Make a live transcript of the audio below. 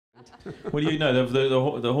Well,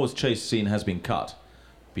 the horse chase scene has been cut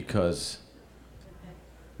because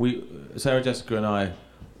Sarah Jessica and I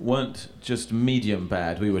weren't just medium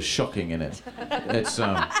bad, we were shocking in it. It's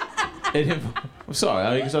I'm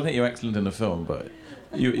sorry, because I think you're excellent in the film, but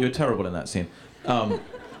you're terrible in that scene.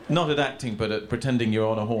 Not at acting, but at pretending you're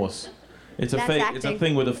on a horse. It's a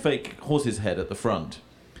thing with a fake horse's head at the front,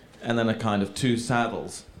 and then a kind of two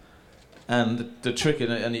saddles. And the trick,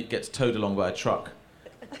 and it gets towed along by a truck.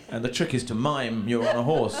 And the trick is to mime you're on a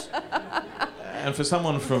horse. And for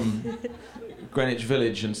someone from Greenwich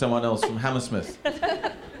Village and someone else from Hammersmith,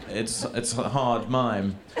 it's a hard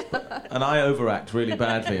mime. And I overact really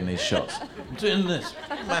badly in these shots. I'm doing this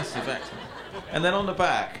massive acting. And then on the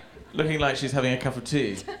back, looking like she's having a cup of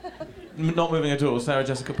tea, not moving at all, Sarah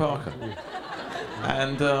Jessica Parker.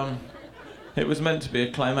 And it was meant to be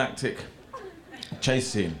a climactic chase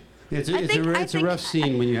scene. It's a rough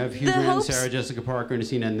scene when you have Hugh Grant and Sarah Jessica Parker in a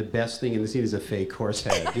scene, and the best thing in the scene is a fake horse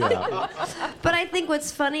head. Yeah. But I think what's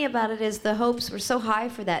funny about it is the hopes were so high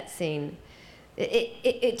for that scene.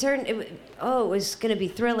 It was going to be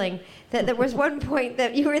thrilling. That there was one point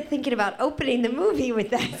that you were thinking about opening the movie with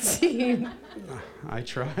that scene. I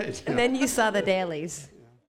tried. And then you saw the dailies.